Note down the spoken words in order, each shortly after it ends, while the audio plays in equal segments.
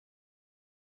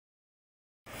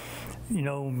you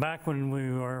know, back when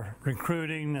we were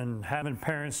recruiting and having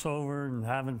parents over and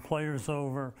having players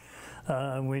over,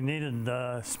 we needed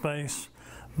space.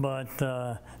 But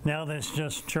now that it's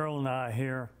just Cheryl and I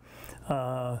here,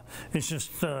 it's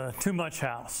just too much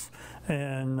house.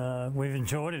 And we've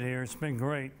enjoyed it here. It's been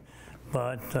great.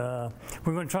 But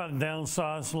we're going to try to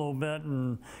downsize a little bit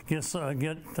and get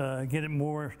it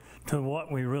more to what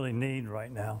we really need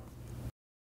right now.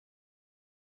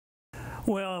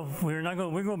 Well, we're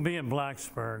going to be in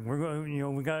Blacksburg. We're going, you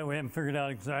know, we haven't figured out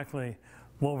exactly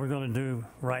what we're going to do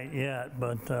right yet,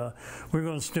 but we're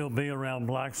going to still be around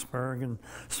Blacksburg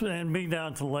and be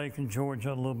down to Lake in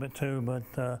Georgia a little bit too. But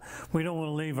we don't want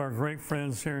to leave our great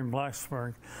friends here in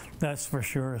Blacksburg, that's for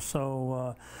sure.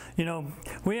 So, you know,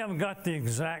 we haven't got the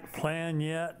exact plan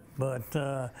yet, but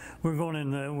we're going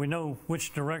in. We know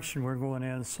which direction we're going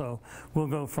in, so we'll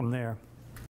go from there.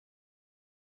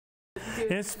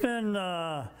 It's been,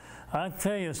 I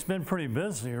tell you, it's been pretty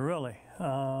busy, really.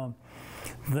 You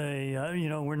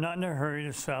know, we're not in a hurry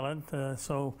to sell it,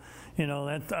 so, you know,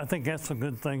 I think that's a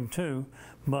good thing too.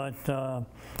 But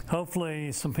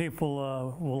hopefully some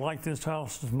people will like this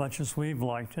house as much as we've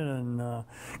liked it, and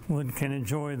can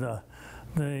enjoy the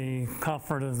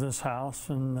comfort of this house,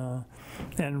 and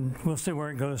we'll see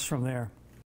where it goes from there.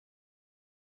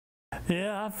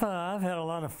 Yeah, I've had a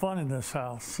lot of fun in this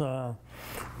house.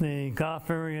 The golf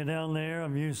area down there,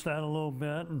 I've used that a little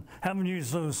bit, and haven't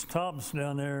used those tubs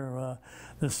down there,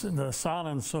 the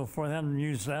sauna and so forth. I haven't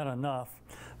used that enough.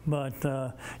 But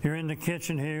you're in the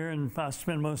kitchen here, and I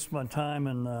spend most of my time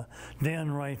in the den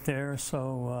right there.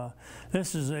 So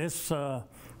it's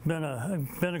been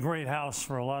a great house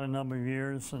for a lot of number of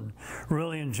years, and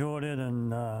really enjoyed it,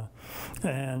 and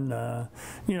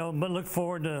you know, but look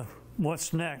forward to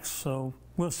what's next, so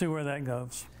we'll see where that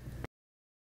goes.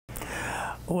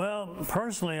 Well,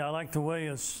 personally, I like the way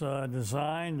it's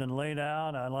designed and laid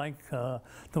out. I like the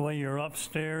way you're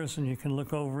upstairs and you can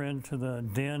look over into the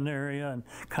den area and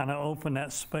kind of open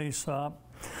that space up.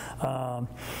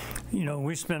 You know,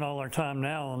 we spend all our time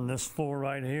now on this floor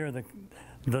right here, the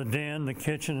den, the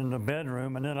kitchen, and the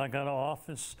bedroom, and then I got an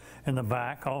office in the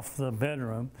back off the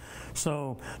bedroom.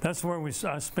 So that's where we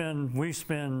spend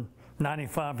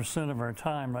 95% of our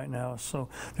time right now. So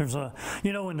there's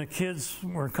you know, when the kids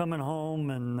were coming home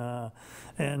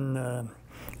and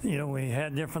you know, we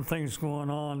had different things going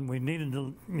on, we needed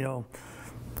to, you know,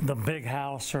 the big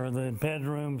house or the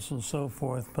bedrooms and so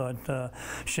forth. But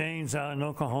Shane's out in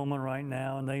Oklahoma right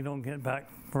now, and they don't get back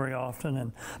very often.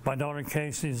 And my daughter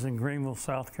Casey's in Greenville,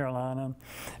 South Carolina,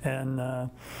 and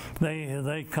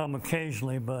they come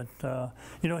occasionally. But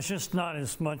you know, it's just not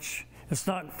as much. It's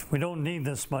not. We don't need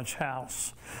this much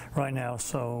house right now.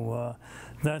 So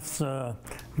that's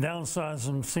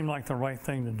downsizing seemed like the right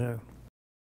thing to do.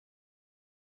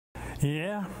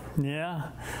 Yeah.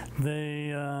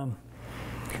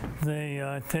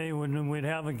 They tell you when we'd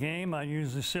have a game, I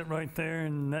usually sit right there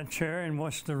in that chair and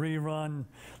watch the rerun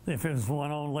if it was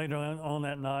one on later on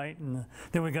that night. And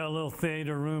then we got a little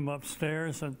theater room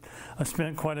upstairs, and I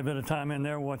spent quite a bit of time in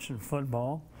there watching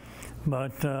football.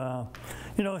 But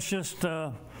you know, it's just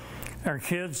our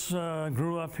kids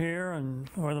grew up here and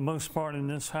for the most part in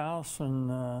this house,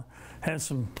 and had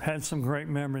some great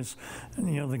memories.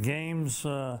 You know, the games,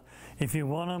 if you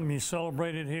won them, you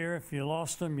celebrated here. If you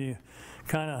lost them, you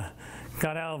kind of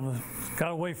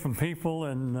got away from people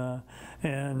and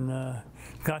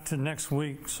got to next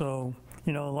week. So,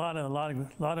 you know, a lot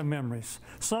of memories.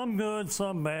 Some good,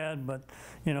 some bad, but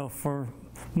you know, for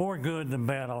more good than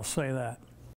bad, I'll say that.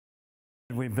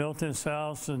 We built this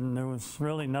house and there was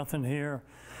really nothing here,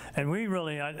 and we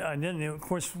really, I didn't, of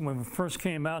course, when we first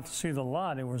came out to see the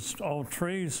lot, it was all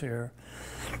trees here,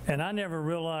 and I never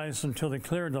realized until they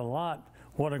cleared the lot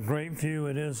what a great view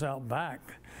it is out back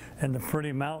and the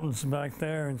pretty mountains back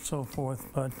there and so forth.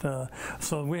 But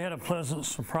so we had a pleasant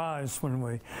surprise when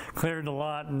we cleared the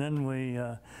lot, and then we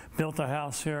built a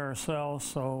house here ourselves.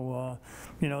 So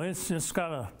you know, it's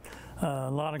got a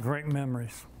lot of great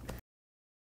memories.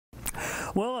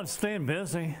 Well, I'm staying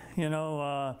busy, you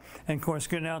know, and of course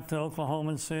getting out to Oklahoma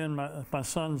and seeing my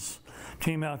son's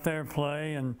team out there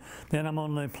play, and then I'm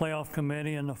on the playoff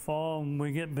committee in the fall, and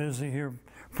we get busy here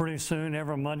pretty soon.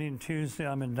 Every Monday and Tuesday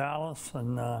I'm in Dallas,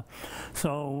 and and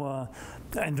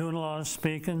doing a lot of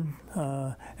speaking,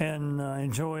 and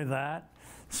enjoy that.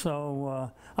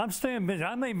 So I'm staying busy.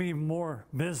 I may be more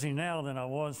busy now than I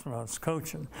was when I was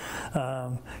coaching.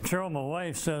 Cheryl, my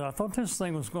wife, said, I thought this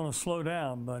thing was going to slow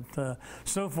down, but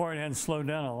so far it hadn't slowed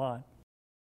down a lot.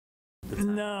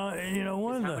 No, you know,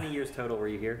 How many years total were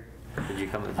you here? Did you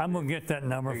come? I'm gonna get that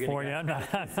number for you. I'm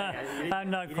not, I'm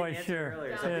not You quite didn't answer sure.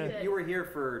 earlier, so I think you were here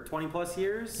for 20 plus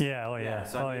years? Yeah, oh yeah,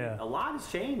 So I mean, yeah. a lot has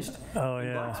changed in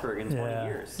Blacksburg in 20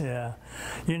 years. Yeah.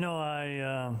 You know,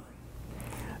 I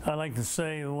like to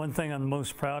say one thing I'm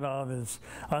most proud of is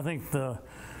I think the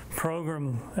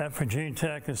program at Virginia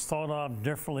Tech is thought of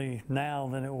differently now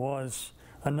than it was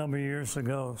a number of years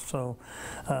ago. So,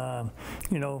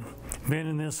 you know, being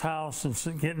in this house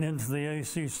and getting into the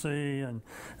ACC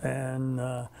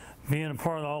and being a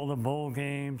part of all the bowl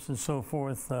games and so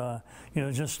forth, you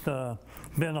know, just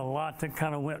been a lot that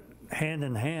kind of went hand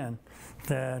in hand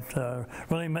that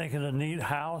really make it a neat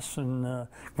house and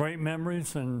great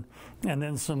memories and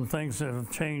then some things that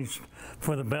have changed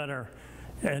for the better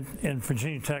in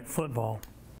Virginia Tech football.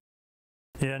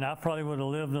 Yeah, and I probably would have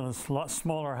lived in a lot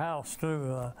smaller house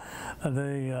too.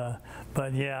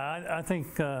 But yeah, I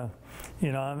think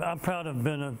you know I'm proud to have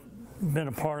been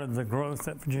a part of the growth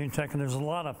at Virginia Tech, and there's a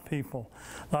lot of people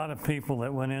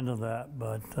that went into that.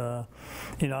 But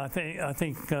you know, I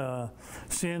think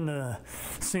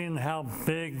seeing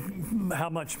how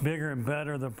much bigger and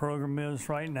better the program is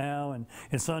right now, and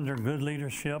it's under good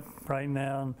leadership right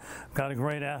now, and got a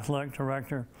great athletic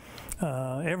director.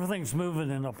 Everything's moving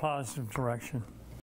in a positive direction.